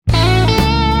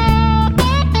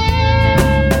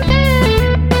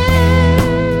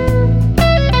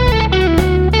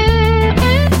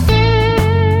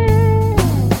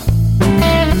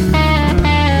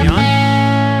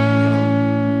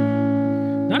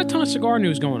not a ton of cigar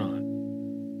news going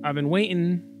on. I've been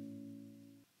waiting.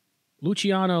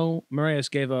 Luciano Moraes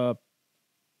gave a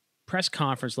press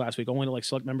conference last week, only to like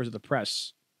select members of the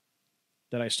press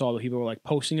that I saw that people were like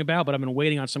posting about, but I've been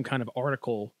waiting on some kind of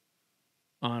article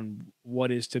on what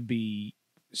is to be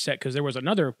set, because there was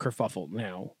another kerfuffle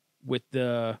now with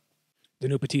the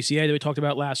new PTCA that we talked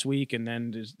about last week, and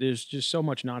then there's just so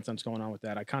much nonsense going on with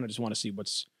that. I kind of just want to see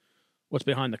what's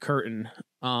behind the curtain.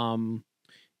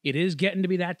 It is getting to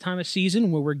be that time of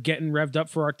season where we're getting revved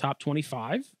up for our top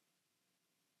 25.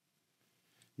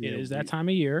 It is that time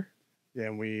of year. Yeah,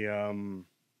 and we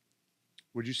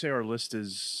would you say our list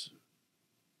is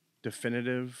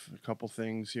definitive? A couple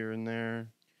things here and there.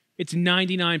 It's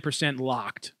 99%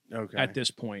 locked at this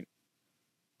point.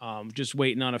 Just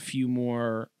waiting on a few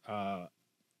more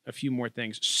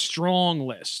things. Strong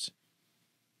list.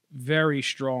 Very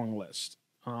strong list.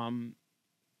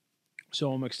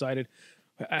 So I'm excited.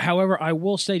 However, I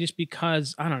will say, just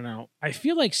because, I don't know, I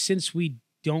feel like since we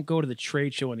don't go to the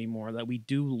trade show anymore, that we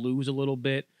do lose a little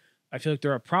bit. I feel like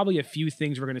there are probably a few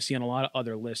things we're going to see on a lot of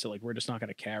other lists that like we're just not going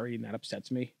to carry, and that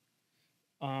upsets me.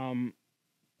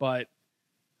 But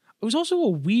it was also a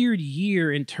weird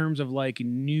year in terms of like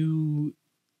new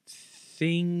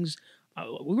things.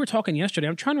 We were talking yesterday.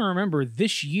 I'm trying to remember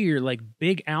this year, like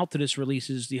big Altadis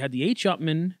releases. You had the H.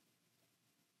 Upman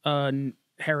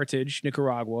Heritage,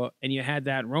 Nicaragua, and you had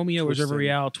that Romeo Reserva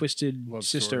Real Twisted Love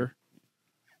Sister,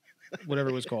 whatever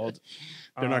it was called.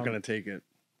 They're not going to take it.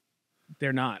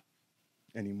 They're not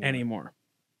anymore.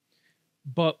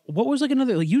 But what was like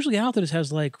another? Like usually Altadis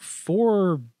has like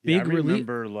 4 big releases. I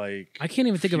remember like I can't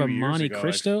even think of a Monte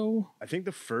Cristo. I think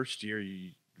the first year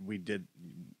we did.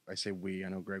 I say we. I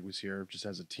know Greg was here just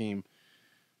as a team.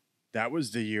 That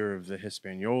was the year of the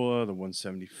Hispaniola, the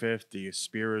 175th, the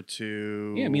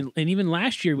Espiritu. Yeah, I mean, and even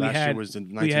last year last year was the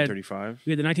 1935.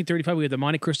 We had the 1935. We had the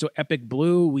Monte Cristo Epic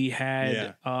Blue. We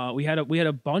had we had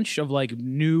a bunch of like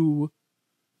new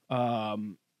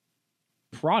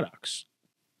products.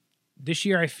 This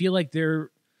year, I feel like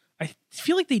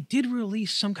they did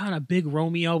release some kind of big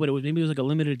Romeo, but maybe it was like a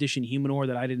limited edition Humidor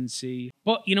that I didn't see.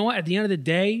 But you know what? At the end of the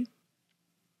day,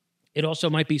 it also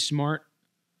might be smart.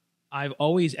 I've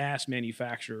always asked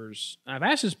manufacturers. I've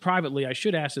asked this privately. I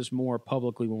should ask this more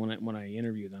publicly when I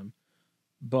interview them.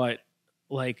 But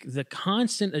like the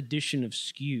constant addition of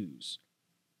SKUs,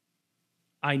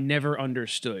 I never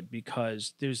understood,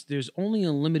 because there's only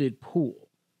a limited pool.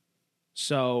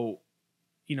 So,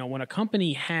 you know, when a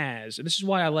company has, this is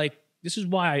why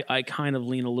I kind of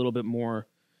lean a little bit more,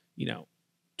 you know,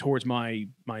 towards my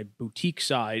boutique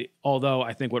side, although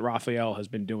I think what Raphael has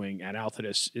been doing at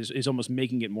Altadis is almost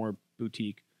making it more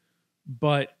boutique.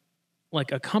 But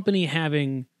like a company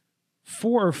having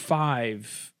 4 or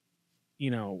 5,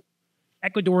 you know,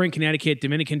 Ecuadorian, Connecticut,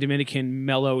 Dominican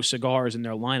mellow cigars in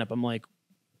their lineup, I'm like,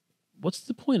 what's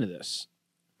the point of this?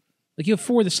 Like you have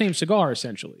 4 of the same cigar,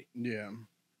 essentially. Yeah.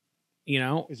 You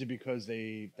know? Is it because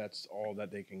that's all that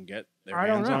they can get their I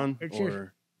hands don't know. on?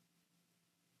 Or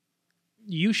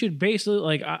you should basically,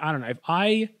 like, I don't know,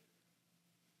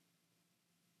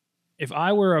 if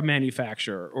I were a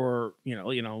manufacturer, or you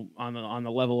know on the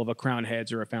level of a Crown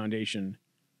Heads or a Foundation,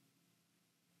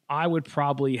 I would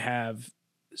probably have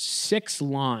 6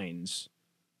 lines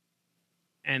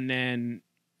and then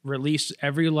release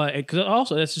every line, because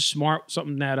also that's a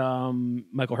something that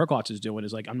Michael Herklotz is doing,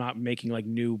 is like, I'm not making like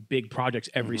new big projects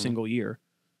every single year.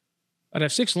 I'd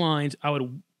have 6 lines. I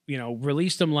would, you know,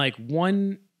 release them like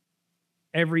one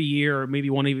every year, or maybe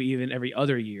one even every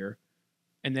other year.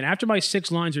 And then after my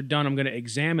 6 lines are done, I'm going to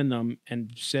examine them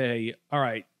and say, all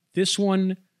right, this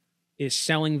one is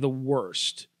selling the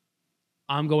worst.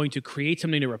 I'm going to create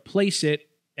something to replace it,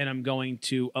 and I'm going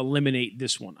to eliminate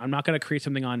this one. I'm not going to create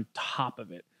something on top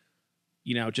of it,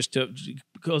 you know,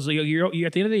 because you're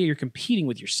at the end of the day, you're competing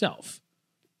with yourself.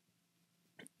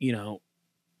 You know,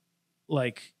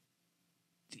 like,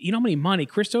 you know how many Monte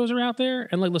Cristos are out there?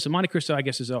 And like, listen, Monte Cristo, I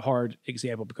guess, is a hard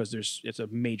example because it's a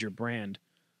major brand.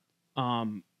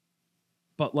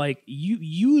 But like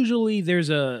usually there's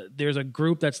a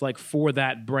group that's like for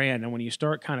that brand. And when you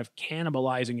start kind of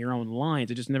cannibalizing your own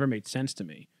lines, it just never made sense to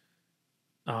me.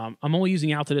 I'm only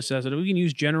using Altadis as we can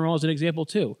use General as an example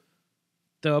too.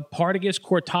 The Partagas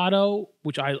Cortado,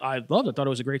 which I loved, I thought it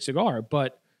was a great cigar,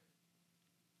 but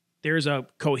there's a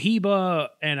Cohiba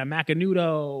and a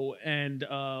Macanudo and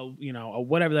you know, a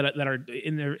whatever that are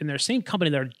in their same company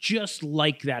that are just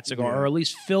like that cigar, or at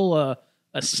least fill a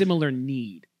similar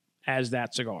need as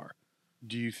that cigar.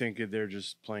 Do you think they're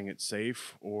just playing it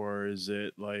safe, or is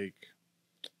it like,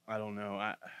 I don't know.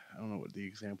 I don't know what the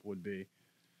example would be.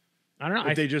 I don't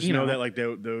know. If they just know that like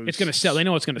those, it's going to sell. They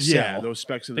know it's going to sell. Yeah, those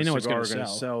specs of the cigar are going to sell.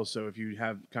 sell. So if you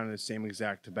have kind of the same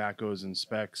exact tobaccos and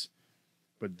specs,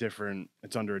 but different,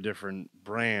 it's under a different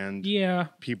brand. Yeah,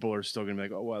 people are still going to be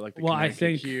like, oh, well, I like the I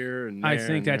think here and I there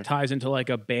think and that there. ties into like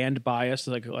a band bias.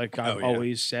 Like I've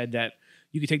always said that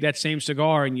you could take that same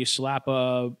cigar and you slap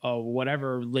a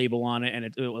whatever label on it, and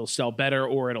it'll sell better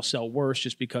or it'll sell worse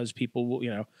just because people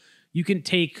will, you can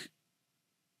take,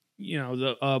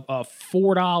 the a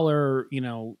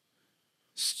 $4,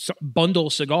 bundle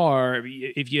cigar.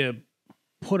 If you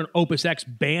put an Opus X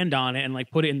band on it and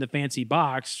like put it in the fancy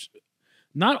box,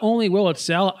 not only will it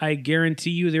sell, I guarantee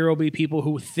you there will be people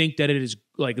who think that it is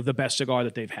like the best cigar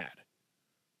that they've had.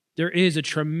 There is a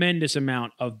tremendous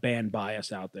amount of band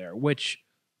bias out there, which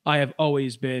I have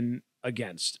always been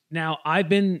against. Now, I've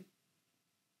been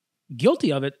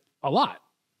guilty of it a lot.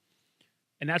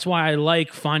 And that's why I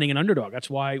like finding an underdog. That's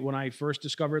why when I first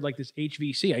discovered like this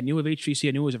HVC, I knew of HVC.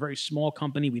 I knew it was a very small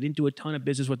company. We didn't do a ton of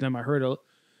business with them. I heard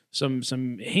some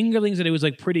hingerlings that it was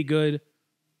like pretty good.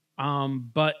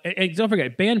 But don't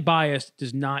forget, band bias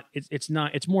does not.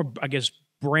 It's more, I guess,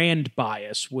 brand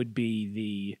bias would be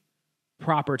the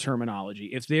proper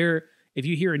terminology. If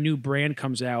you hear a new brand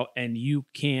comes out and you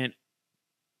can't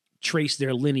trace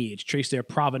their lineage, trace their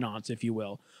provenance, if you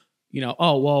will.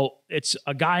 Oh, well, it's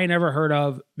a guy I never heard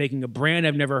of making a brand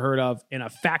I've never heard of in a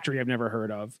factory I've never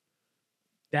heard of.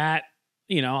 That,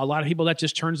 a lot of people, that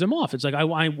just turns them off. It's like,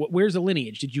 where's the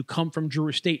lineage? Did you come from Drew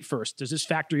Estate first? Does this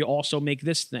factory also make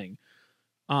this thing?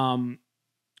 So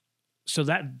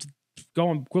that,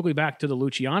 going quickly back to the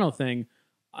Luciano thing,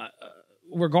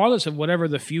 regardless of whatever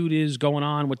the feud is going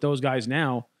on with those guys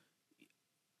now,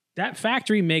 that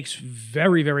factory makes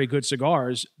very, very good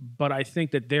cigars, but I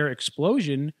think that their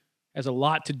explosion has a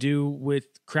lot to do with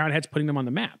Crown Heads putting them on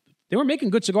the map. They were making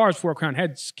good cigars before Crown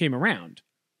Heads came around.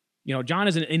 John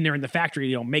isn't in there in the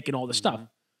factory, making all the stuff,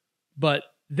 but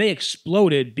they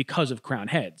exploded because of Crown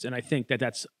Heads. And I think that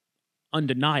that's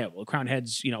undeniable. Crown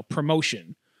Heads,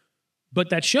 promotion, but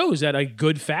that shows that a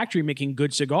good factory making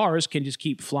good cigars can just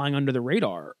keep flying under the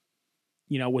radar,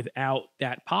 without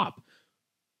that pop.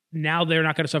 Now they're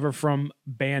not going to suffer from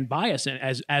band bias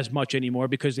as much anymore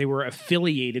because they were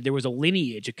affiliated. There was a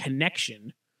lineage, a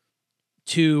connection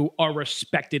to a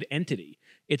respected entity.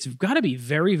 It's got to be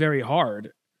very, very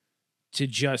hard to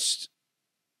just.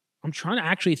 I'm trying to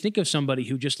actually think of somebody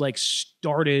who just like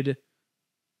started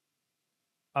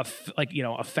a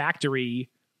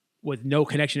factory with no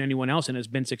connection to anyone else and has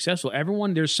been successful.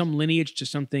 Everyone, there's some lineage to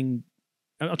something.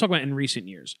 I'll talk about it in recent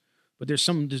years. But there's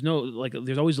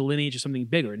always a lineage of something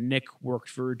bigger. Nick worked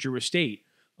for Drew Estate.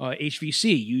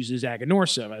 HVC uses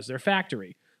Aganorsa as their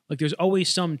factory. Like there's always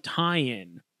some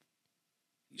tie-in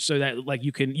so that like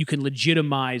you can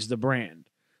legitimize the brand.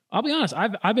 I'll be honest,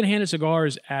 I've been handed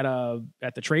cigars at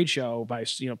the trade show by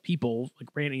people like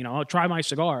I'll try my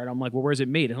cigar and I'm like, well, where's it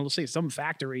made? And he'll say some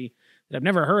factory that I've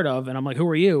never heard of, and I'm like, who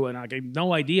are you? And I have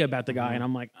no idea about the guy, and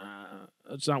I'm like,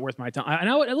 it's not worth my time. I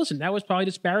know. Listen, that was probably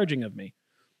disparaging of me.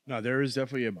 No, there is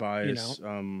definitely a bias,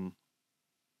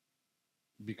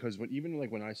 because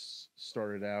when I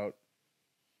started out,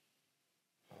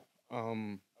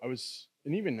 I was,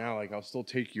 and even now, like I'll still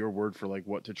take your word for like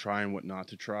what to try and what not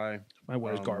to try. My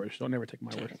word is garbage. Don't ever take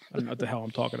my word. I don't know what the hell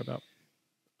I'm talking about.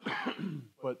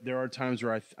 But there are times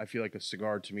where I feel like a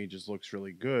cigar to me just looks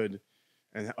really good,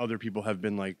 and other people have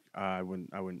been like, I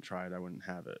wouldn't try it. I wouldn't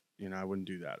have it. I wouldn't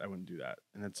do that. I wouldn't do that.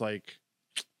 And it's like.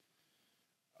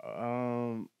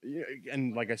 Yeah,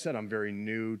 and like I said, I'm very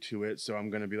new to it, so I'm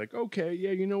gonna be like, okay,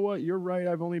 yeah, you know what, you're right.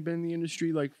 I've only been in the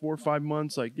industry like 4 or 5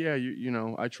 months. Like, yeah,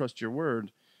 I trust your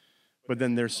word. But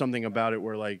then there's something about it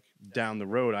where, like, down the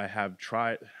road, I've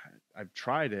tried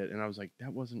it, and I was like,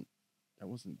 that wasn't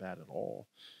bad at all.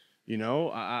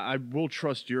 I will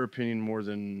trust your opinion more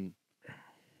than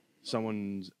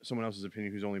someone else's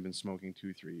opinion who's only been smoking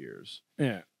 2-3 years.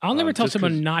 Yeah, I'll never tell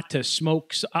someone not to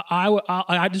smoke.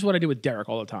 I just what I do with Derek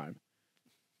all the time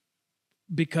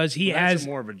because he has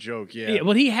more of a joke. Yeah.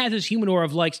 Well, he has his humor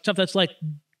of like stuff that's like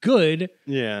good.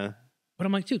 Yeah. But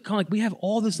I'm like, dude, kind of like we have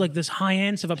all this like this high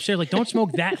end stuff upstairs. Like, don't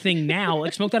smoke that thing now.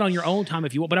 Like, smoke that on your own time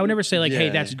if you want. But I would never say like, hey,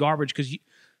 that's garbage because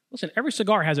listen, every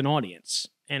cigar has an audience,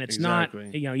 and it's not.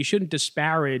 You shouldn't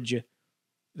disparage.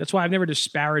 That's why I've never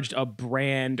disparaged a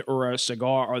brand or a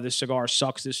cigar or this cigar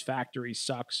sucks, this factory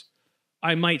sucks.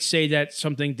 I might say that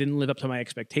something didn't live up to my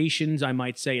expectations. I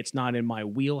might say it's not in my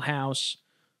wheelhouse.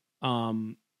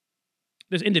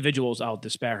 There's individuals I'll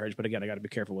disparage, but again, I got to be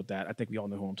careful with that. I think we all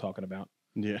know who I'm talking about.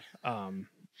 Yeah.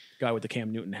 Guy with the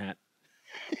Cam Newton hat.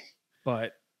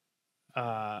 But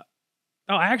I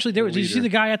Oh, actually, did you see the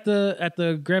guy at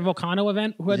the Grand Volcano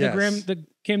event who had the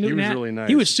Cam Newton He was hat? really nice.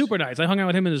 He was super nice. I hung out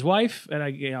with him and his wife, and I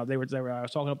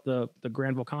was talking up the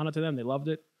Grand Volcano to them. They loved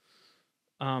it.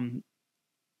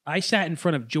 I sat in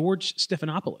front of George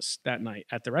Stephanopoulos that night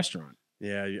at the restaurant.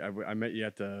 Yeah, I met you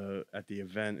at the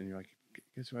event, and you're like,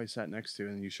 guess who I sat next to?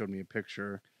 And you showed me a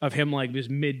picture of him, like this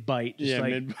mid bite.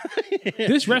 mid-bite.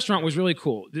 This restaurant was really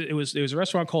cool. It was a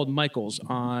restaurant called Michael's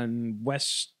on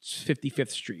West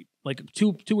 55th Street, like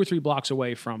two or three blocks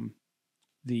away from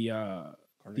the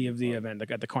event,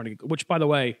 like at the Carnegie. Which, by the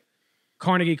way,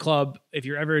 Carnegie Club. If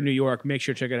you're ever in New York, make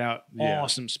sure to check it out. Yeah.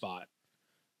 Awesome spot.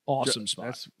 Awesome spot.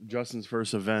 That's Justin's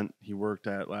first event he worked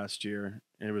at last year,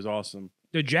 and it was awesome.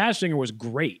 The jazz singer was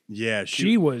great. Yeah,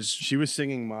 she was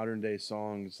singing modern day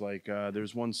songs. Like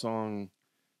there's one song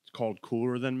called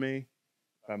 "Cooler Than Me"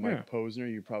 by Mike Posner.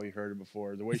 You probably heard it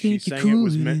before. The way she sang it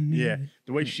was meant. Yeah,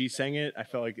 the way she sang it, I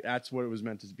felt like that's what it was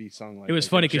meant to be sung like. It was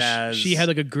funny because she had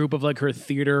like a group of like her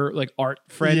theater like art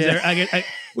friends, Yeah.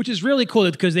 which is really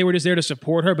cool because they were just there to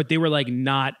support her, but they were like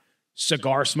not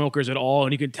cigar smokers at all,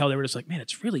 and you could tell they were just like, man,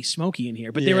 it's really smoky in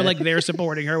here. But they were like there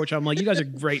supporting her, which I'm like, you guys are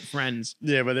great friends.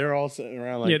 Yeah, but they were all sitting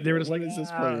around like, they were just like, is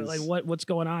this place? Like what's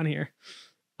going on here?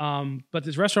 But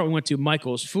this restaurant we went to,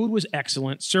 Michael's, food was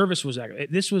excellent, service was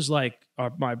excellent. This was like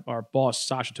our boss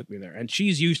Sasha took me there, and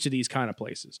she's used to these kind of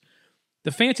places.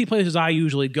 The fancy places I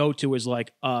usually go to is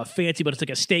like fancy, but it's like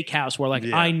a steakhouse where like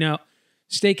I know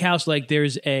steakhouse, like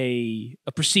there's a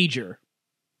procedure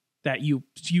that you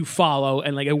follow,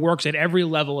 and like it works at every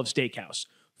level of steakhouse,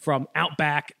 from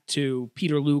Outback to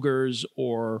Peter Luger's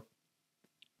or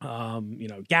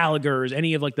Gallagher's,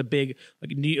 any of like the big like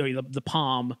the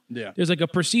Palm. Yeah, there's like a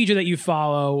procedure that you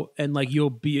follow, and like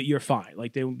you're fine.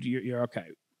 Like you're okay.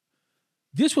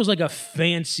 This was like a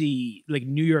fancy like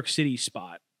New York City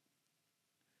spot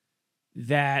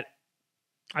that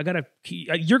you're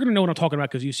gonna know what I'm talking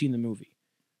about because you've seen the movie.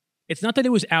 It's not that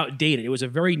it was outdated. It was a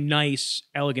very nice,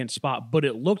 elegant spot, but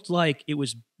it looked like it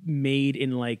was made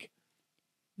in like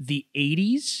the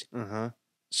 80s. Uh-huh.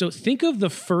 So think of the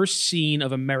first scene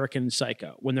of American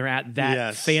Psycho when they're at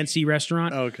that fancy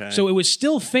restaurant. Okay. So it was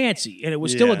still fancy, and it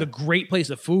was still like a great place.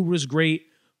 The food was great,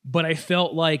 but I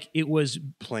felt like it was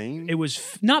plain. It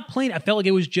was not plain. I felt like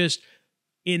it was just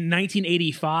in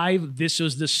 1985. This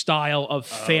was the style of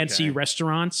fancy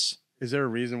restaurants. Is there a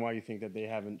reason why you think that they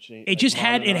haven't changed? It just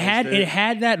had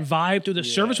that vibe to the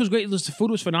service was great. The food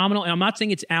was phenomenal, and I'm not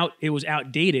saying it was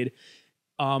outdated.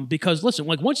 Because listen,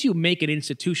 like once you make an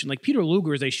institution like Peter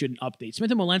Luger's, they shouldn't update.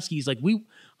 Smith and Wollensky's like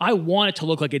I want it to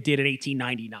look like it did in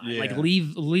 1899. Yeah. Like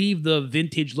leave the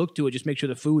vintage look to it. Just make sure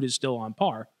the food is still on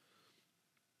par.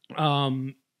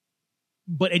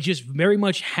 But it just very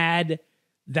much had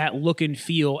that look and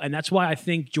feel, and that's why I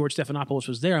think George Stephanopoulos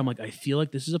was there. I'm like, I feel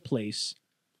like this is a place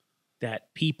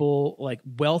that people, like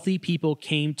wealthy people,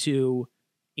 came to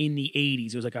in the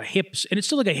 80s. It was like a hip, and it's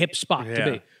still like a hip spot to be.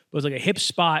 But it was like a hip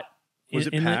spot. Was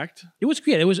it packed? It was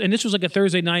great. And this was like a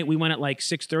Thursday night. We went at like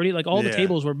 6:30. Like all the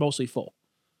tables were mostly full.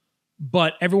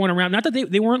 But everyone around, not that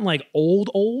they weren't like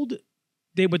old,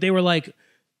 but they were like,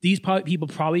 these people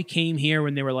probably came here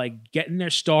when they were like getting their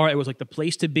start. It was like the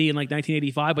place to be in like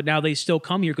 1985, but now they still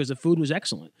come here because the food was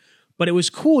excellent. But it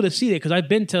was cool to see that because I've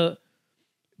been to,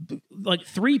 like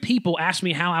 3 people asked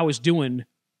me how I was doing,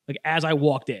 like as I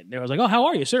walked in. They was like, "Oh, how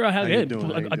are you, sir? How you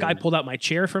doing? A guy pulled out my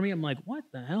chair for me. I'm like, "What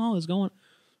the hell is going on?"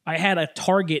 I had a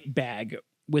Target bag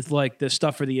with like the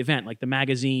stuff for the event, like the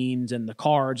magazines and the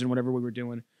cards and whatever we were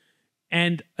doing.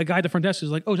 And a guy at the front desk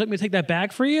was like, "Oh, would you like me to take that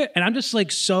bag for you?" And I'm just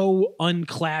like so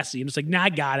unclassy. I'm just like, "Nah, I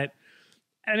got it."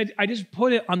 And I just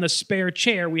put it on the spare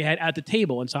chair we had at the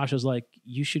table. And Sasha's like,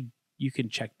 you can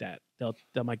check that.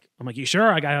 I'm like, "You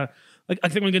sure?" I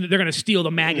think they're gonna steal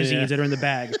the magazines that are in the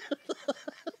bag.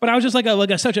 But I was just like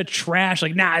such a trash.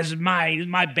 Like, nah, this is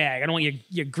my bag. I don't want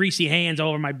your greasy hands all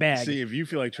over my bag. See, if you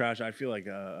feel like trash, I feel like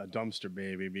a dumpster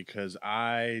baby because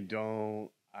I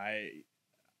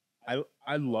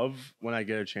love when I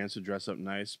get a chance to dress up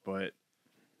nice, but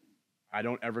I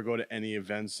don't ever go to any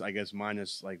events, I guess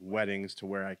minus like weddings, to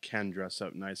where I can dress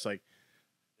up nice. Like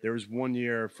there was one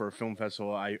year for a film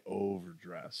festival I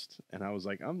overdressed, and I was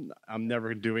like, I'm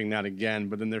never doing that again.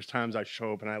 But then there's times I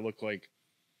show up and I look like,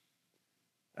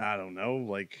 I don't know,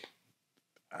 like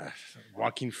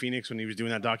Joaquin Phoenix when he was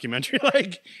doing that documentary,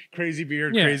 like crazy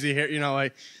beard, crazy hair,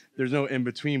 like there's no in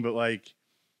between. But like,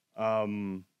 I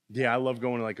love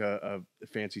going to like a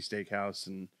fancy steakhouse,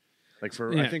 and like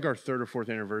for I think our 3rd or 4th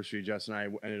anniversary, Jess and I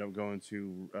ended up going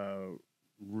to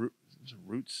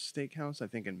Roots Steakhouse, I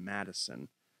think in Madison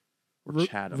or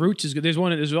Chatham. Roots is good.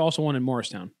 There's also one in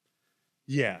Morristown.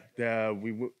 Yeah,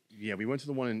 we went to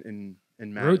the one in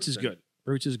Madison. Roots is good.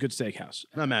 Roots is a good steakhouse.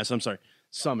 Not Madison, I'm sorry,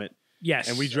 Summit. Yes.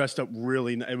 And we dressed up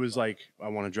really. It was like I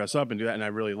want to dress up and do that, and I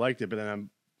really liked it. But then I'm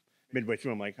midway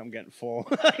through. I'm like, I'm getting full.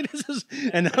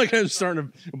 And now I'm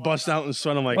starting to bust out in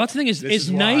sweat. I'm like, well, that's the thing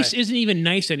is nice isn't even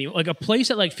nice anymore. Like a place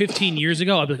that like 15 years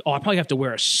ago, I'd be like, oh, I probably have to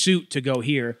wear a suit to go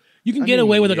here. You can get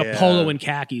away with like a polo and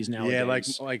khakis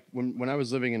nowadays. Yeah, like when I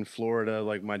was living in Florida,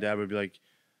 like my dad would be like,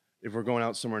 if we're going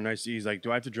out somewhere nice to eat, he's like,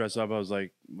 do I have to dress up? I was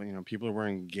like, well, you know, people are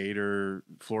wearing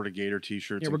Florida Gator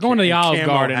t-shirts. Yeah, we're going to the Olive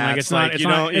Garden. Hats. Like it's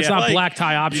not black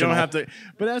tie optional. You don't have to.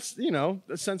 But that's the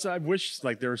sense I wish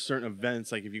like there are certain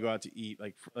events like if you go out to eat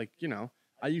like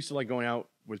I used to like going out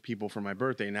with people for my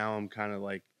birthday. Now I'm kind of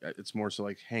like it's more so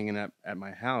like hanging at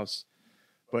my house.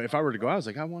 But if I were to go out, I was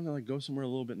like, I want to like go somewhere a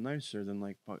little bit nicer than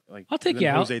like I'll take you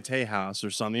out. Jose Tejas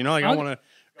or something. You know, like I want to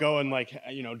go and like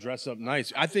dress up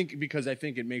nice. I think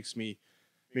it makes me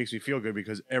feel good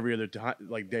because every other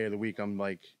day of the week I'm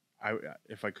like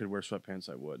if I could wear sweatpants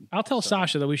I would. I'll tell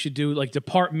Sasha that we should do like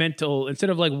departmental instead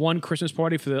of like one Christmas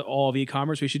party for all of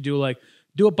e-commerce. We should do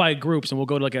it by groups and we'll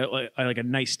go to like a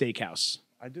nice steakhouse.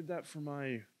 I did that for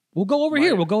my. We'll go over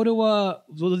here. We'll go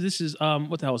to this is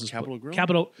what the hell is this? Capital Grill.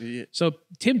 Capital. Yeah. So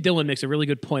Tim Dillon makes a really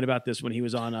good point about this when he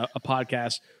was on a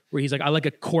podcast where he's like, I like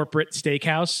a corporate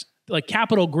steakhouse. Like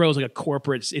Capital Grill is like a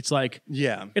corporate. It's like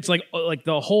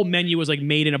the whole menu was like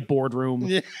made in a boardroom.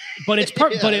 Yeah. But it's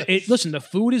but listen, the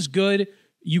food is good.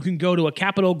 You can go to a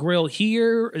Capital Grill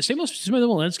here. Same as Smith &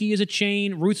 Wollensky is a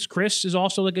chain. Ruth's Chris is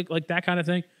also like that kind of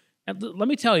thing. And let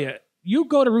me tell you, you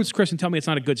go to Ruth's Chris and tell me it's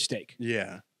not a good steak.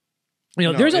 Yeah.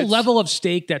 There's a level of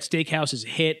steak that steakhouses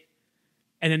hit,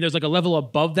 and then there's like a level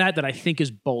above that I think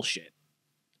is bullshit.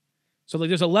 So like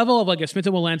there's a level of like a Smith &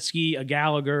 Wollensky, a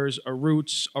Gallagher's, a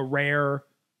Roots, a Rare,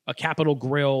 a Capital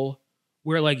Grill,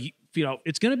 where like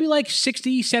it's gonna be like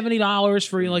 $60, $70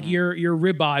 for like your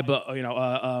ribeye, but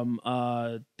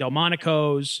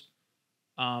Delmonico's,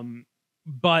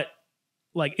 but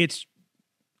like it's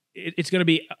gonna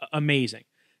be amazing.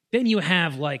 Then you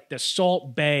have like the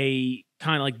Salt Bay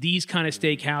kind of like these kind of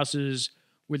steakhouses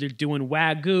where they're doing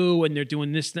Wagyu and they're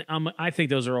doing this thing. I think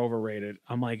those are overrated.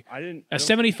 I'm like, a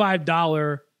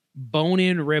 $75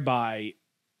 bone-in ribeye,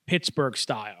 Pittsburgh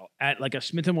style at like a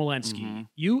Smith & Wollensky. Mm-hmm.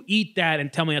 You eat that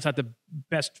and tell me that's not the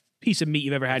best piece of meat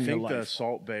you've ever had in your life. I think the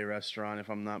Salt Bay restaurant, if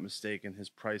I'm not mistaken, his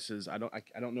prices, I don't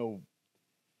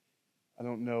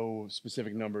know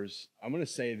specific numbers. I'm going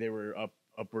to say they were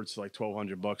upwards to like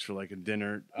 $1,200 for like a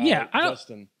dinner.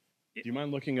 Justin, do you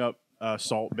mind looking up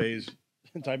Salt Bay's?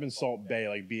 Type in Salt Bay,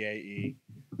 like BAE,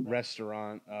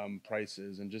 restaurant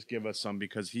prices, and just give us some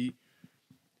because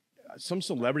some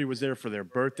celebrity was there for their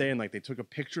birthday, and like they took a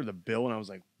picture of the bill, and I was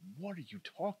like, "What are you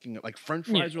talking about? Like French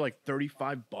fries were like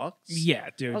 $35." Yeah,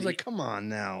 dude. I was like, "Come on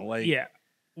now!" Like, yeah.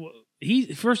 Well,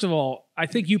 first of all, I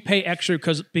think you pay extra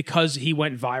because he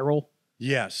went viral.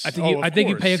 Yes, I think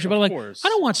you pay extra, but like, I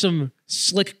don't want some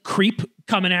slick creep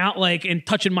coming out like and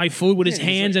touching my food with his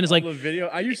hands and his like video.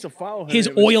 I used to follow him. His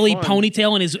oily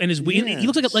ponytail and his he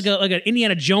looks like an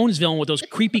Indiana Jones villain with those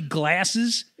creepy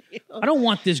glasses. I don't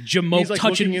want this jamoke he's like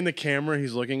touching looking in the camera.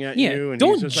 He's looking at you and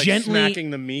don't he's just gently like smacking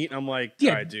the meat. I'm like, all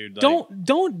right, dude. Like,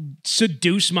 don't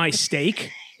seduce my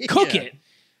steak. Cook it.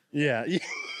 Yeah.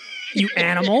 You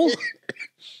animal.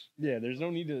 Yeah, there's no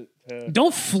need to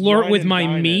don't flirt with my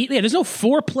meat. Yeah, there's no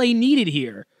foreplay needed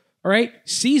here. All right,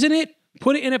 season it,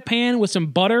 put it in a pan with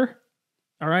some butter.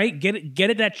 All right, get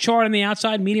it that charred on the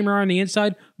outside, medium rare on the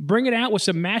inside. Bring it out with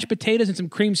some mashed potatoes and some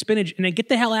cream spinach, and then get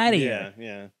the hell out of here.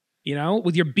 Yeah.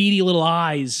 With your beady little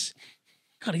eyes.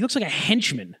 God, he looks like a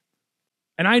henchman.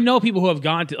 And I know people who have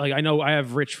gone to I know I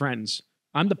have rich friends.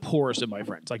 I'm the poorest of my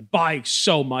friends. Like by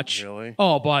so much. Really?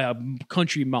 Oh, by a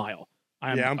country mile.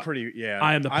 I am the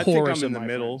poorest. I think I'm in the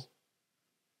middle.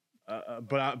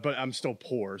 But I'm still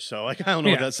poor, so like I don't know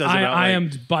what that says about. I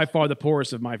am by far the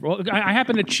poorest of my. Well, I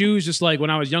happen to choose just like when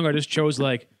I was younger. I just chose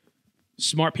like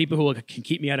smart people who can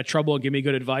keep me out of trouble and give me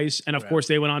good advice, and of course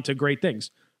they went on to great things.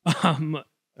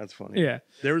 That's funny. Yeah,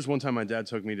 there was one time my dad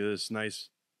took me to this nice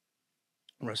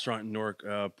restaurant in Newark,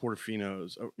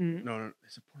 Portofino's. Oh, no,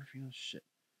 is it Portofino's? Shit,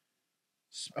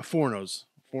 Fornos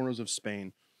of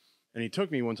Spain. And he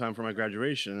took me one time for my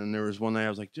graduation, and there was one night I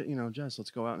was like, Jess, let's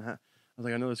go out and I was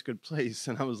like, I know this good place,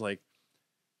 and I was like,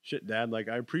 shit, Dad, like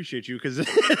I appreciate you because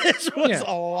this was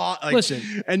a lot. Like,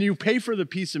 listen, and you pay for the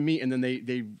piece of meat, and then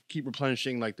they keep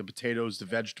replenishing like the potatoes, the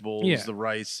vegetables, the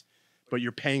rice, but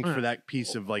you're paying for that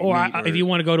piece of like. Or meat if you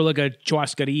want to go to like a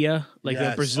churrascaria, like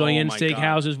the Brazilian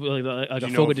steakhouses, like a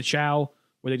Fogo de Chao,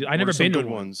 where they do. I never been to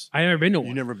one. I never been to one.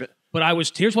 You never been. But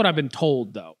here's what I've been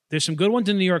told though. There's some good ones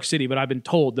in New York City, but I've been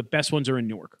told the best ones are in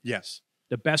Newark. Yes.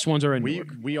 The best ones are in We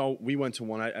Newark. we went to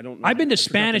one. I don't know. I've been to I forgot the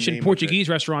Spanish name and of Portuguese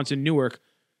restaurants in Newark.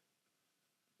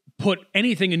 Put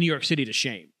anything in New York City to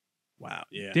shame. it. Wow.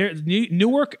 Yeah. There,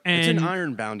 Newark and It's an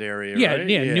ironbound area, yeah, right?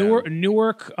 yeah,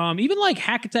 Newark, even like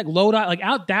Hackensack, Lodi, like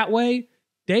out that way,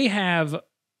 they have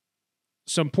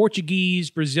some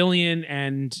Portuguese, Brazilian,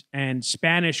 and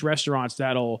Spanish restaurants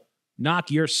that'll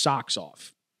knock your socks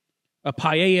off. A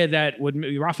paella that would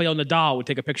Rafael Nadal would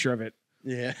take a picture of it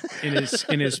Yeah.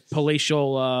 in his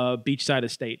palatial beachside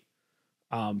estate.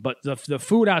 But the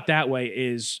food out that way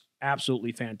is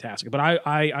absolutely fantastic. But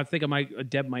I think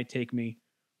Deb might take me.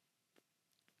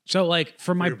 So like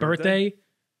for my your birthday?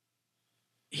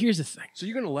 here's the thing. So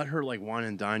you're gonna let her like wine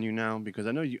and dine you now? Because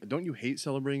I know you don't. You hate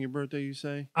celebrating your birthday. You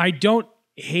say I don't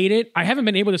hate it. I haven't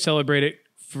been able to celebrate it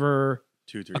for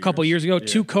 2-3 a couple years ago. Yeah.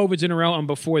 2 COVIDs in a row, and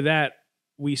before that,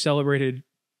 we celebrated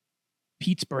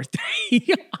Pete's birthday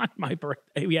on my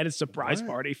birthday. We had a surprise What?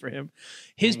 party for him.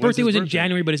 His When's birthday his was in birthday?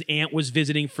 January, but his aunt was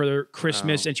visiting for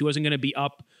Christmas, Oh. and she wasn't going to be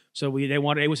up. So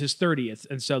it was his 30th,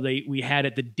 and so we had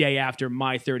it the day after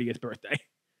my 30th birthday.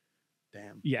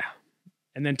 Damn. Yeah,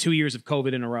 and then 2 years of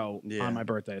COVID in a row Yeah. on my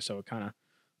birthday, so it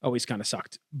always kind of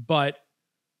sucked. But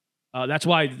that's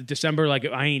why December, like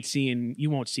you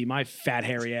won't see my fat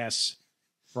hairy ass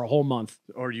for a whole month.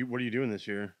 Or what are you doing this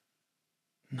year?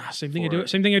 Nah, same thing I For do. it.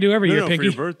 Same thing I do every year, For Pinky.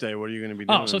 your birthday, what are you going to be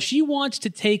doing? Oh, so she wants to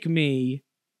take me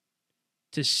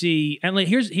to see, and like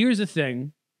here's the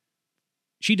thing.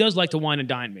 She does like to wine and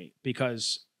dine me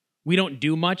because we don't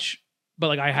do much, but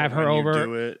like I have her When you over.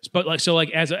 do it, But like so,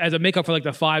 like as a makeup for like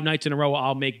the 5 nights in a row,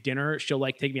 I'll make dinner. She'll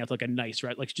like take me out to like a nice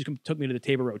right. Like she just took me to the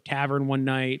Tabor Road Tavern one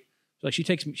night. Like she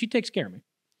takes care of me.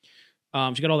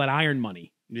 She got all that iron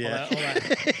money, yeah,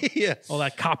 Yes. all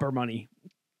that copper money.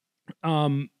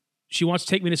 She wants to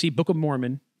take me to see Book of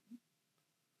Mormon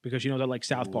because you know that like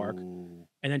South Park. Ooh.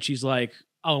 And then she's like,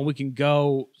 "Oh, we can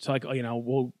go." So like,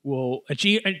 we'll.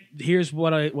 And here's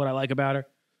what I like about her.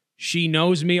 She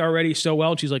knows me already so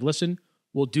well. And she's like, "Listen,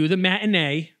 we'll do the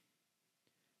matinee,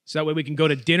 so that way we can go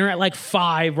to dinner at like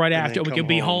 5 right And after. then We come can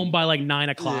be home. home by like 9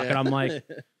 o'clock." And I'm like,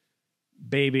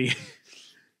 "Baby,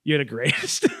 you're the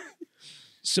greatest."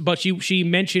 So, but she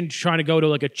mentioned trying to go to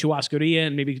like a churrascaria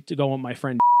and maybe to go with my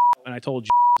friend. And I told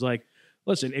like,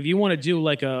 "Listen, if you want to do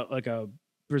like a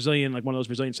Brazilian, like one of those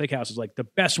Brazilian steakhouses, like the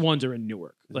best ones are in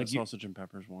Newark, Is like that sausage and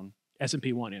peppers one.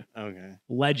 S&P one, yeah, Okay.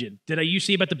 legend." Did you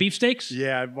see about the beefsteaks?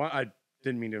 Yeah, I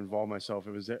didn't mean to involve myself.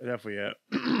 It was definitely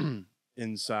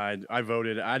inside. I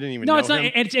voted. I didn't even No, know it's not.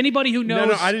 him. It's anybody who knows.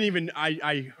 No, I didn't even.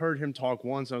 I heard him talk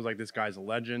once. I was like, this guy's a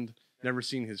legend. Never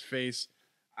seen his face.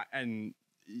 And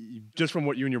just from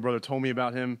what you and your brother told me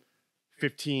about him,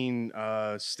 15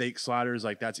 steak sliders,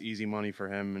 like that's easy money for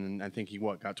him. And I think he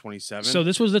got 27. So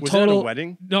this was the was that at total a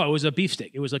wedding? No, it was a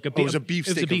beefsteak. It was like a. it was a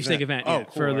beefsteak It was a beefsteak event. Oh, yeah,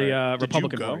 cool. for All the right. Did you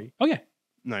Republican go? Party. Oh yeah.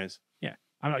 Nice.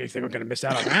 I don't think we're going to miss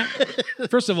out on that.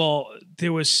 First of all,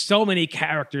 there was so many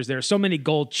characters there, so many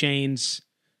gold chains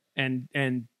and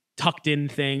tucked in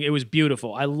thing. It was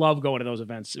beautiful. I love going to those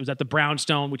events. It was at the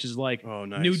Brownstone, which is like Oh,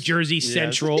 nice. New Jersey Yes.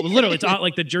 Central. Literally, it's not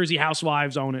like the Jersey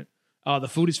Housewives own it. The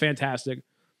food is fantastic.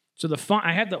 So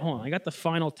I got the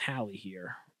final tally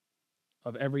here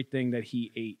of everything that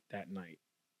he ate that night.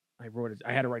 I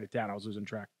had to write it down. I was losing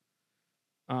track.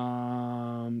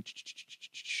 Oh,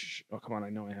 come on. I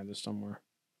know I had this somewhere.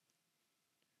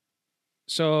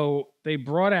 So they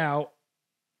brought out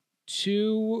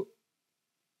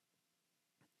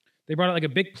like a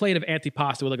big plate of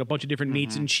antipasta with like a bunch of different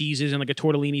meats and cheeses and like a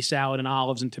tortellini salad and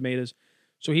olives and tomatoes.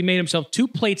 So he made himself 2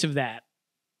 plates of that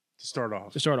To start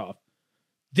off. to start off.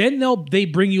 Then they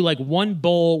bring you like one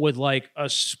bowl with like a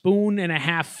spoon and a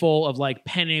half full of like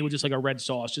penne with just like a red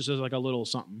sauce, just as like a little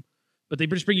something. But they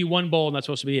just bring you one bowl and that's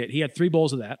supposed to be it. He had 3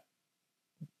 bowls of that.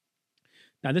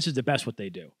 Now this is the best what they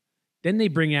do. Then they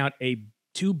bring out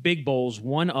 2 big bowls,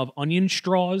 one of onion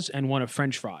straws and one of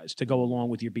French fries to go along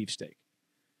with your beefsteak.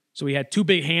 So we had 2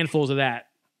 big handfuls of that.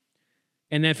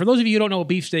 And then for those of you who don't know what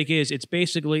beefsteak is, it's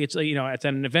basically, it's at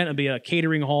an event, it'll be a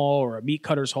catering hall or a meat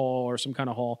cutter's hall or some kind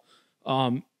of hall.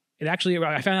 It actually,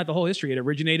 I found out the whole history. It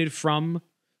originated from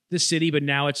the city, but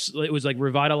now it was like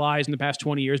revitalized in the past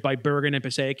 20 years by Bergen and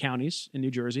Passaic counties in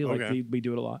New Jersey. Like Okay. we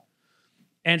do it a lot.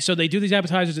 And so they do these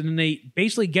appetizers and then they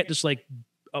basically get just like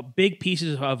big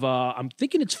pieces of, I'm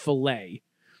thinking it's filet.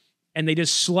 And they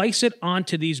just slice it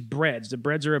onto these breads. The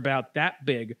breads are about that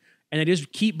big. And they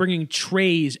just keep bringing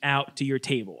trays out to your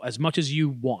table as much as you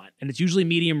want. And it's usually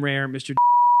medium rare. Mr.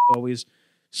 always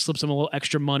slips them a little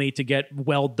extra money to get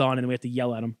well done, and we have to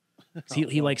yell at him.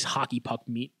 He likes hockey puck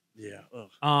meat. Yeah.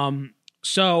 Ugh.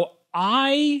 So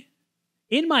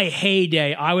in my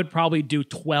heyday, I would probably do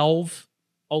 12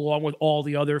 along with all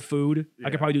the other food. I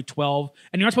could Yeah. probably do 12.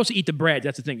 And you're not supposed to eat the bread.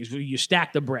 That's the thing. Is you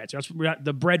stack the bread. So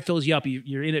the bread fills you up.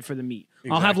 You're in it for the meat.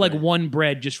 I'll have like Exactly. one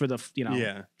bread just for the,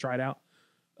 Yeah. try it out.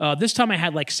 This time I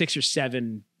had like 6 or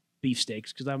 7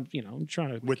 beefsteaks because I'm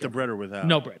trying to. With the bread or without?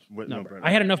 No bread. With no no bread. bread.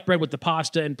 I had enough bread with the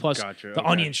pasta and plus Gotcha, the okay.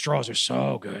 onion straws are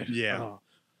so good. Yeah.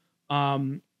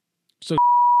 So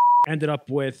ended up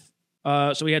with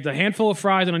so we had the handful of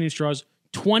fries and onion straws,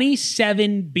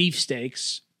 27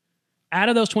 beefsteaks. Out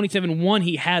of those 27, one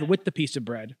he had with the piece of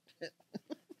bread.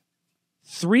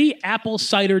 3 apple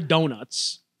cider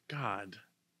donuts God.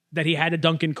 that he had to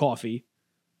dunk in coffee,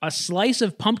 a slice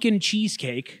of pumpkin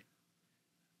cheesecake,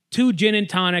 2 gin and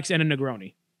tonics, and a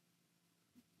Negroni.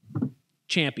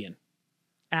 Champion.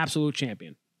 Absolute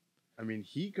champion. I mean,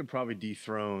 he could probably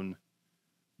dethrone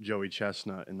Joey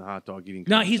Chestnut in the hot dog eating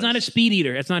No, contest. he's not a speed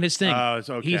eater. That's not his thing. Oh, it's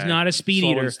okay. He's not a speed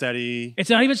Slow eater. and steady. It's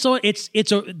not even so. That's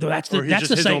Or the he's that's just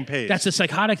the his own pace. that's the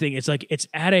psychotic thing. It's like it's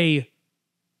at a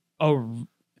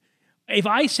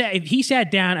if he sat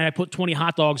down and I put 20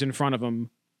 hot dogs in front of him,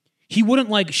 he wouldn't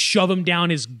like shove them down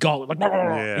his gullet. Like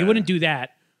Yeah. he wouldn't do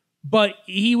that. But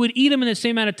he would eat them in the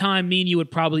same amount of time. Me and you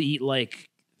would probably eat like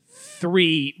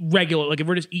 3 regular. Like if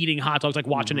we're just eating hot dogs, like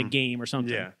watching a game or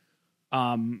something. Yeah.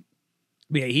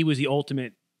 But yeah, he was the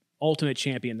ultimate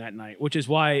champion that night, which is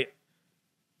why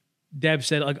Deb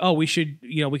said like, oh, we should,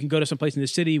 we can go to some place in the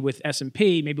city with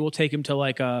S&P. Maybe we'll take him to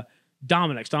like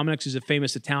Dominic's. Dominic's is a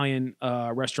famous Italian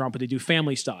restaurant, but they do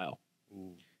family style.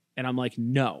 Ooh. And I'm like,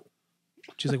 no.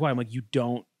 She's like, why? I'm like, you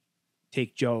don't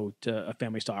take Joe to a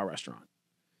family style restaurant.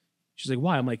 She's like,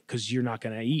 why? I'm like, because you're not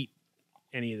going to eat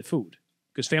any of the food.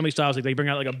 Because family style is like they bring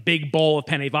out like a big bowl of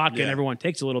penne vodka and Yeah. everyone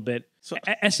takes a little bit. So-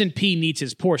 S&P needs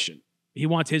his portion. He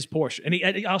wants his portion.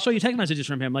 And I'll show you text messages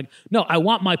from him like, no, I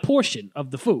want my portion of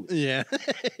the food. Yeah.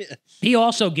 He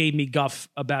also gave me guff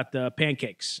about the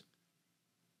pancakes.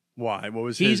 Why? What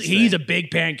was He's his a thing?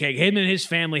 big pancake. Him and his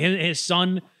family, him and his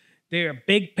son, they're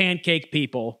big pancake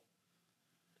people.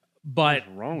 But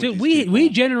What's wrong with dude, these we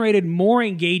people? generated more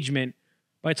engagement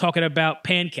by talking about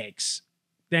pancakes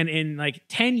than in like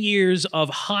 10 years of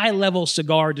high-level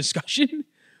cigar discussion.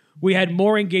 We had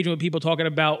more engagement with people talking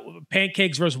about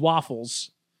pancakes versus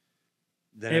waffles.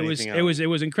 Than It was anything else. it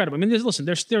was incredible. I mean, listen,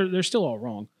 they're still all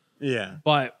wrong. Yeah.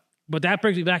 But that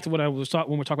brings me back to what I was talking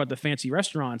when we're talking about the fancy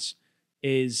restaurants.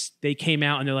 Is they came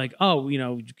out and they're like, oh,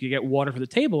 you get water for the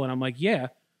table, and I'm like, yeah,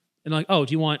 and like, oh,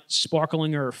 do you want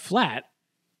sparkling or flat?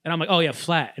 And I'm like, oh yeah,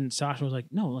 flat. And Sasha was like,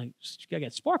 no, like you gotta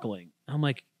get sparkling. And I'm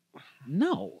like,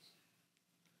 no.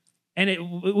 And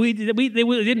we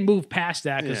didn't move past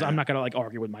that because Yeah. I'm not gonna like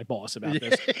argue with my boss about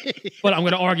this, but I'm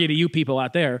gonna argue to you people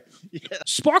out there. Yeah.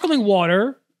 Sparkling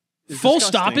water, full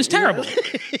stop, is disgusting.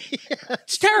 terrible.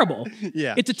 It's terrible.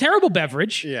 Yeah. It's a terrible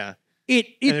beverage. Yeah. It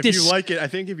And if you like it, I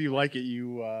think if you like it,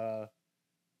 you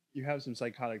have some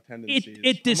psychotic tendencies.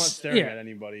 I'm not staring yeah. at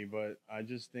anybody, but I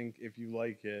just think if you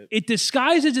like it, It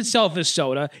disguises itself as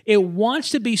soda. It wants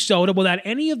to be soda without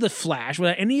any of the flash,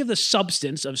 without any of the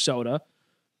substance of soda.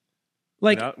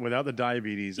 Like, without the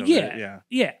diabetes of yeah, it, yeah.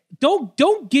 yeah.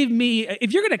 Don't give me.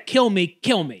 If you're gonna kill me,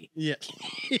 kill me. Yeah.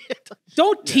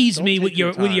 Don't tease don't me take with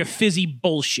your your time. fizzy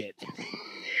bullshit.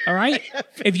 All right.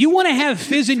 If you want to have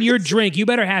fizz in your drink, you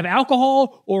better have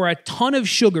alcohol or a ton of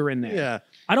sugar in there. Yeah.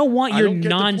 I don't want I your don't get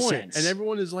the point. nonsense. And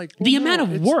everyone is like, The well, amount no,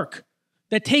 of it's- work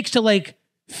that takes to like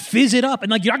fizz it up, and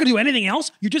like you're not gonna do anything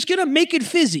else. You're just gonna make it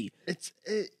fizzy.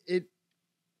 It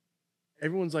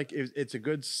everyone's like it's a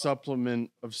good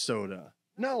supplement of soda.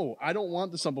 No, I don't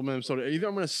want the supplement of soda. Either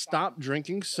I'm going to stop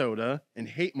drinking soda and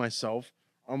hate myself,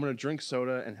 or I'm going to drink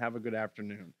soda and have a good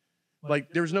afternoon. Like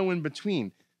there's no in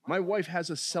between. My wife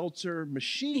has a seltzer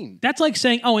machine. That's like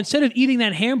saying, oh, instead of eating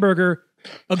that hamburger,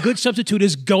 a good substitute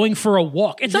is going for a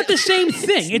walk. It's not the same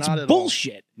thing. It's not at all.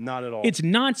 bullshit. Not at all. It's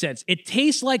nonsense. It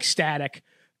tastes like static.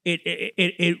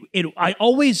 I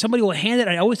always, somebody will hand it.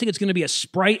 I always think it's going to be a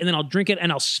Sprite, and then I'll drink it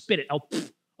and I'll spit it. I'll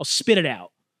spit it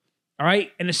out. All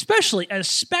right. And especially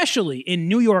in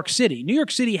New York City. New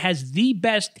York City has the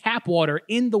best tap water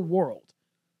in the world.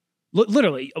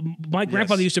 Literally, my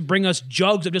grandfather used to bring us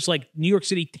jugs of just like New York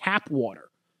City tap water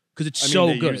because it's so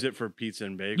they good. use it for pizza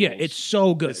and bagels. Yeah, it's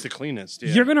so good. It's the cleanest.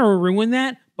 Yeah. You're going to ruin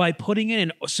that by putting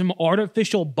in some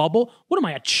artificial bubble. What am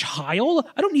I, a child?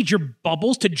 I don't need your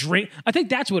bubbles to drink. I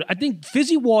think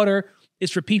fizzy water is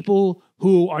for people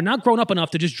who are not grown up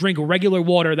enough to just drink regular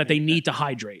water that they need to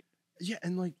hydrate. Yeah,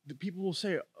 and like the people will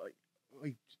say,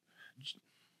 like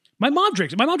My mom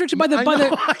drinks it. My mom drinks it by I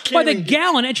know, I can't the even-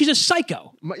 gallon, and she's a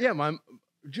psycho. my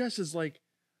Jess is like,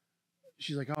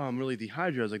 she's like, oh, I'm really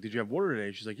dehydrated. I was like, did you have water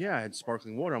today? She's like, yeah, I had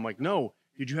sparkling water. I'm like, no,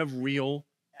 did you have real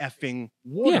effing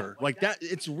water. Like that,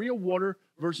 it's real water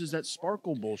versus that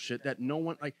sparkle bullshit that no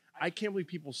one like. I can't believe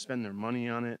people spend their money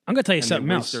on it. I'm gonna tell you and something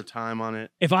they else. waste their time on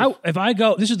it. If I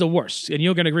go, this is the worst, and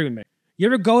you're gonna agree with me. You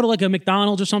ever go to like a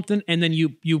McDonald's or something, and then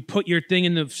you put your thing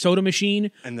in the soda machine,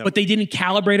 but they didn't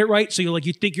calibrate it right, so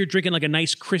you think you're drinking like a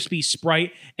nice crispy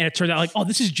Sprite, and it turns out like, oh,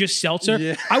 this is just seltzer.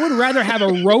 Yeah. I would rather have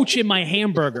a roach in my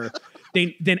hamburger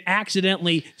than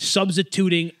accidentally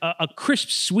substituting a crisp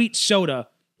sweet soda,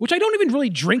 which I don't even really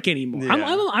drink anymore.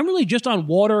 Yeah. I'm really just on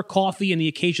water, coffee, and the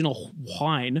occasional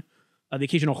wine, the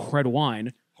occasional red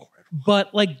wine.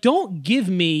 But like, don't give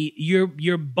me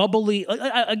your bubbly.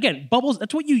 Again, bubbles.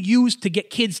 That's what you use to get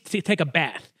kids to take a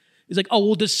bath. It's like, oh,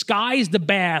 we'll disguise the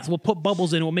bath. We'll put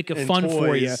bubbles in. We'll make it And fun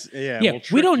for you. toys. Yeah, yeah. we'll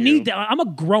We don't trick need you. that. I'm a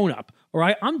grown up. All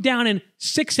right. I'm down in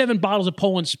 6-7 bottles of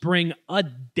Poland Spring a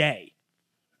day.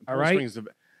 All Poland right. Spring's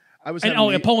I was And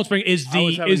having and Poland Spring is I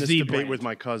was the having is this the debate brand. with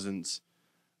my cousins.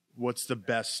 What's the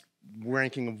best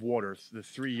ranking of water? The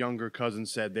 3 younger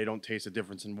cousins said they don't taste a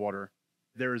difference in water.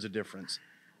 There is a difference.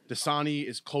 Dasani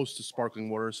is close to sparkling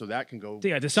water, so that can go.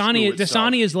 Yeah, screw Dasani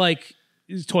itself. is like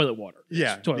is toilet water. It's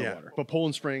Yeah, toilet yeah. water. But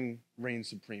Poland Spring reigns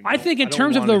supreme. I think in don't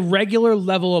terms of want the it. regular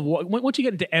level of once you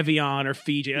get into Evian or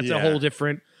Fiji, that's a Yeah. whole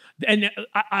different. And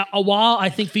while I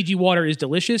think Fiji water is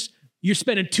delicious, you're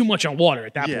spending too much on water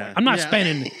at that Yeah, point. I'm not yeah.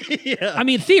 spending. yeah, I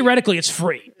mean, theoretically, it's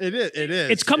free. it is. It is.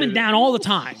 It's coming It- down all the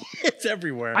time. It's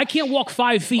everywhere. I can't walk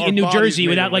 5 feet Our in New body's Jersey made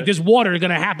without of like it. there's water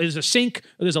going to happen. There's a sink,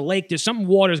 or there's a lake, there's something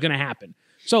water is going to happen.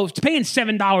 So paying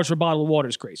 $7 for a bottle of water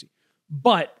is crazy.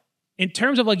 But in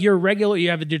terms of like your regular, you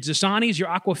have the Dasanis, your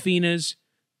Aquafinas,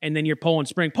 and then your Poland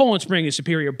Spring. Poland Spring is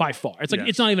superior by far. It's like Yes.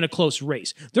 it's not even a close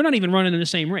race. They're not even running in the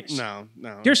same race. no.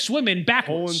 They're swimming Poland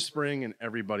backwards. Spring and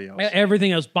everybody else.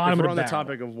 Everything else If bottom we're of on the the barrel.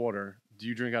 topic of water, do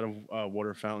you drink out of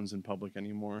water fountains in public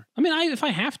anymore? I mean, if I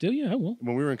have to, yeah, I will.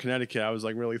 When we were in Connecticut, I was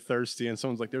like really thirsty, and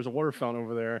someone's like, "There's a water fountain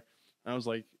over there." And I was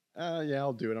like, "Yeah,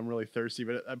 I'll do it. I'm really thirsty."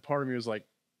 But a part of me was like,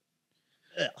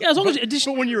 Yeah, as long as it just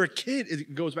but when you're a kid,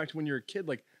 it goes back to when you're a kid.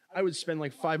 Like I would spend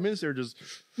like 5 minutes there just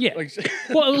yeah. like.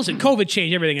 Well, listen, COVID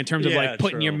changed everything in terms of Yeah, like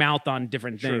putting true. your mouth on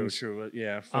different True, things. true. But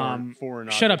yeah, foreign.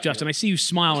 Shut up, objects, Justin. yeah. I see you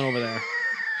smiling over there.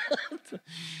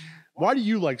 Why do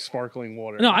you like sparkling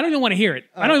water? No, I don't even want to hear it.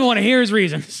 I don't even want to hear his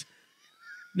reasons.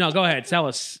 No, go ahead. Tell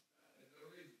us.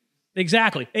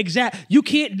 Exactly. You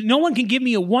can't. No one can give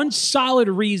me a one solid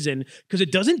reason because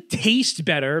it doesn't taste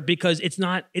better because it's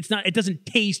not. It doesn't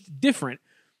taste different.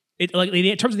 It like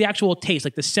in terms of the actual taste,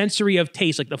 like the sensory of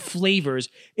taste, like the flavors.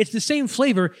 It's the same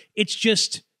flavor. It's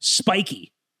just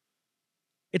spiky.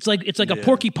 It's like a Yeah.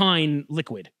 porcupine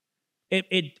liquid.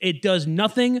 It does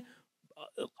nothing.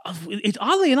 It's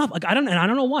oddly enough, like I don't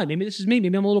know why. Maybe this is me.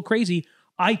 Maybe I'm a little crazy.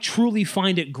 I truly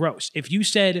find it gross. If you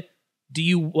said, "Do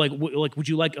you like would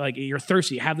you like you're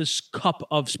thirsty? Have this cup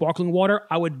of sparkling water?"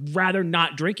 I would rather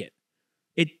not drink it.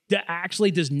 It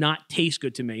actually does not taste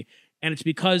good to me, and it's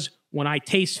because when I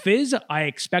taste fizz, I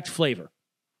expect flavor.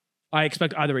 I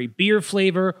expect either a beer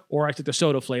flavor or I expect a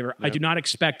soda flavor. I Yep. do not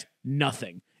expect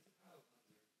nothing.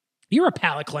 You're a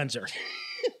palate cleanser.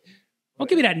 Don't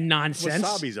give me that nonsense.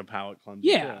 Wasabi's a palate cleanser.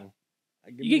 Yeah.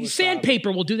 too. Give me wasabi.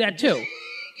 Sandpaper will do that too.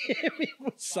 Give me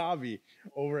wasabi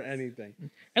over anything.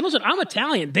 And listen, I'm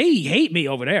Italian. They hate me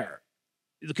over there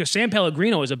because San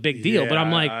Pellegrino is a big deal. But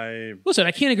I'm like, listen,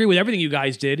 I can't agree with everything you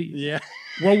guys did. yeah.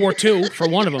 World War II for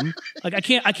one of them. Like I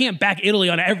can't back Italy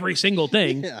on every single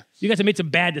thing. Yeah. You guys have made some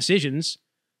bad decisions.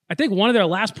 I think one of their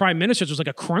last prime ministers was like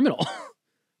a criminal.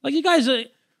 Like you guys,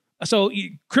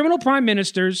 criminal prime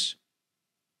ministers,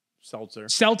 Seltzer.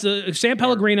 San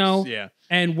Pellegrino, Yeah.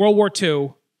 and World War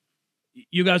II.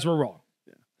 You guys were wrong.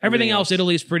 Yeah. Everything else,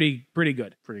 Italy's pretty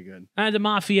good. Pretty good. And the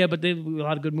mafia, but they have a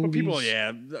lot of good But movies. people,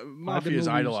 yeah, the mafia is movies.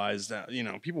 idolized.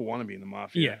 People want to be in the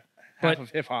mafia. Yeah, Half but- of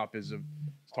hip hop is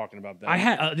talking about that. I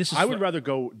had this is I would rather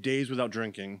go days without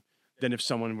drinking than if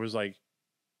someone was like,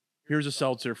 "Here's a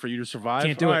seltzer for you to survive."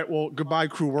 Can't do All it. right, well, goodbye,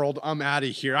 crew world. I'm out of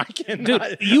here. I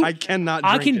cannot. you- I cannot.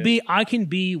 I Drink can it. be I can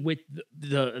be with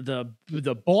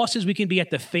the bosses. We can be at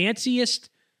the fanciest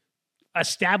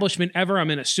establishment ever. I'm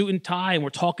in a suit and tie, and we're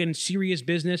talking serious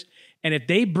business. And if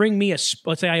they bring me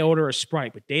let's say I order a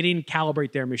Sprite, but they didn't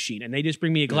calibrate their machine, and they just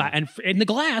bring me a glass, and the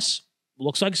glass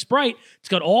looks like Sprite. It's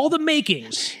got all the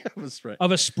makings That's right.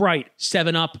 of a Sprite,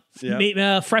 7-Up.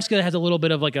 Yeah. Fresca has a little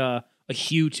bit of like a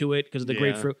hue to it because of the Yeah.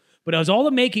 grapefruit, but it has all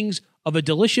the makings of a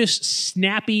delicious,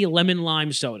 snappy lemon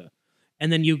lime soda.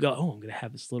 And then you go, oh, I'm going to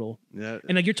have this little, Yeah.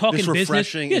 and like you're talking It's business.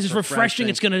 refreshing. Yeah, It's it's refreshing.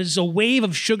 It's going to, there's a wave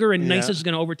of sugar and Yeah. niceness is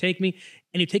going to overtake me.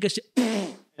 And you take a sip.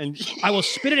 And I will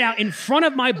spit it out in front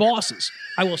of my bosses.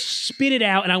 I will spit it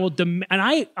out, and I will. And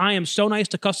I am so nice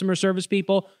to customer service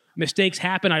people. Mistakes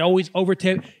happen. I always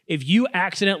overtip. If you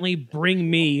accidentally bring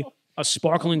me a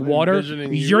sparkling water,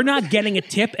 envisioning you. you're not getting a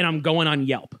tip, and I'm going on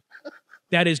Yelp.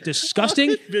 That is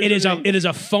disgusting. It is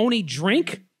a phony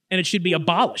drink, and it should be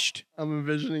abolished. I'm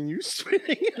envisioning you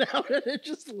spitting it out and it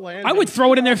just landing. I would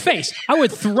throw it in their face. I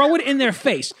would throw it in their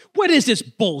face. What is this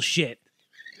bullshit?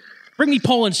 Bring me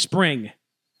Poland Spring.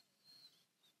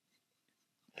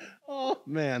 Oh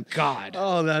man, God.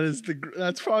 Oh,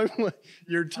 that's probably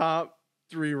your top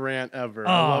 3 rant ever.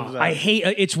 I love that. I hate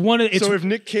it's one of it's so if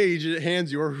Nick Cage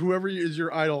hands you, or whoever is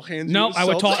your idol hands no, you, I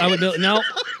would talk. I would do,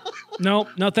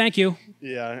 no, thank you,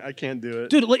 Yeah, I can't do it,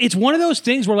 dude. It's one of those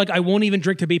things where like I won't even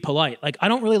drink to be polite. Like I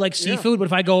don't really like seafood, but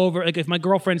if I go over, like if my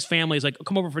girlfriend's family is like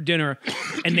come over for dinner,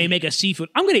 and they make a seafood,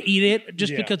 I'm gonna eat it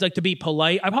just because like to be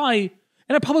polite. I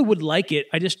probably would like it.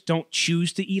 I just don't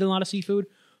choose to eat a lot of seafood.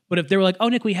 But if they were like, oh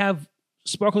Nick, we have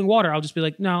sparkling water, I'll just be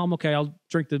like, no, I'm okay. I'll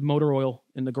drink the motor oil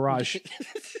in the garage.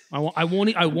 I won't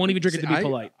even drink it to be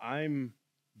polite. I'm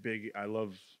big. I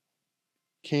love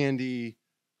candy,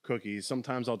 cookies.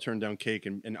 Sometimes I'll turn down cake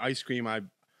and ice cream.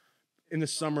 In the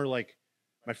summer, like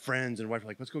my friends and wife are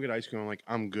like, let's go get ice cream. I'm like,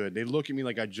 I'm good. They look at me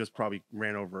like I just probably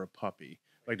ran over a puppy.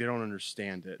 Like they don't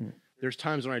understand it. There's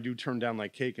times when I do turn down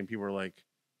like cake and people are like,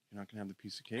 you're not gonna have the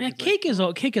piece of cake. Yeah, It's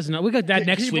cake is not. We got that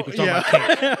next week. We'll talk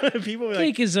about cake. People are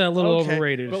Cake like, is a little okay.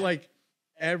 overrated. But like,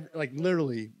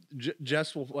 literally,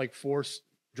 Jess will like force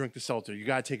drink the seltzer. You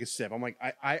gotta take a sip. I'm like,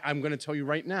 I'm gonna tell you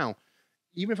right now.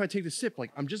 Even if I take the sip,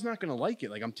 like I'm just not gonna like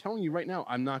it. Like I'm telling you right now,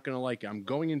 I'm not gonna like it. I'm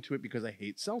going into it because I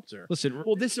hate seltzer. Listen,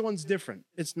 well, this one's different.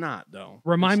 It's not though.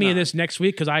 Remind It's me not. of this next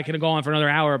week because I can go on for another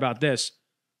hour about this.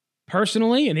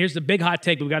 Personally, and here's the big hot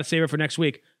take, but we got to save it for next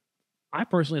week. I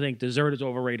personally think dessert is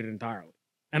overrated entirely.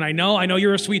 And I know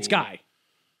you're a sweets guy.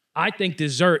 I think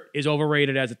dessert is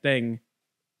overrated as a thing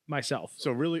myself.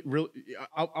 So really,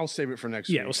 I'll save it for next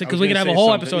week. Yeah, because we can have a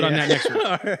whole episode on that next week.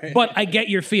 Right. But I get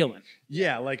your feeling.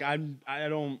 Yeah, like I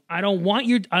don't want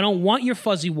your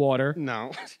fuzzy water.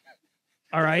 No.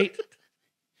 All right.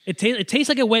 It tastes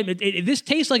like it went. This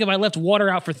tastes like if I left water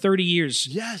out for 30 years.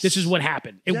 Yes. This is what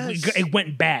happened. It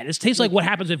went bad. This tastes like what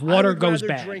happens if I water would goes rather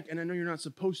bad. Drink, and I know you're not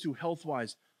supposed to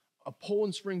health-wise, a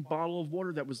Poland Spring bottle of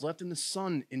water that was left in the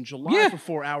sun in July for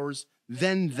 4 hours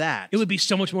than that. It would be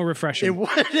so much more refreshing. It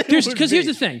would. Because here's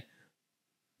the thing.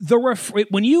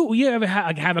 When you ever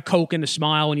have a Coke and a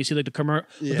smile when you see like the commercial,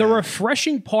 the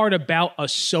refreshing part about a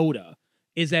soda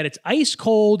is that it's ice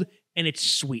cold and it's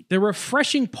sweet. The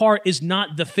refreshing part is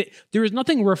not the fit. There is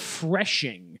nothing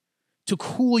refreshing to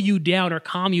cool you down or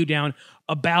calm you down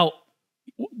about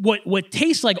what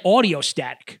tastes like audio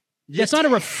static. That's not a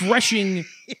refreshing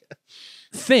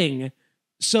thing.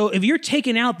 So if you're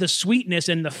taking out the sweetness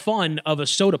and the fun of a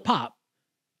soda pop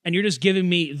and you're just giving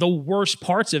me the worst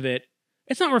parts of it,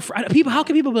 it's not people. How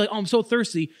can people be like, "Oh, I'm so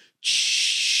thirsty"?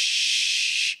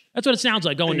 Shh. That's what it sounds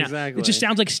like going down. It just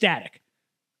sounds like static.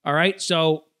 All right.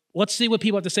 So let's see what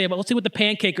people have to say about. Let's see what the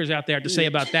pancakers out there have to say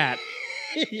about that.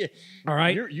 All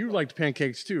right. You liked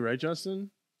pancakes too, right,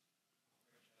 Justin?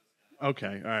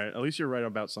 Okay. All right. At least you're right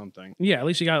about something. Yeah. At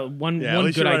least you got one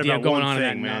good idea going on in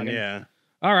that man. noggin. Yeah.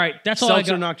 All right. That's all I got.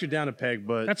 Seltzer knocked you down a peg,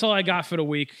 but that's all I got for the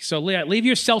week. So leave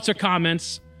your seltzer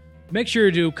comments. Make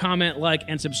sure to comment, like,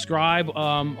 and subscribe.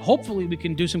 Hopefully, we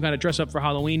can do some kind of dress up for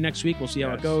Halloween next week. We'll see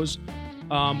how it goes.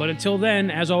 But until then,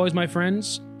 as always, my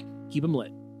friends, keep them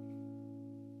lit.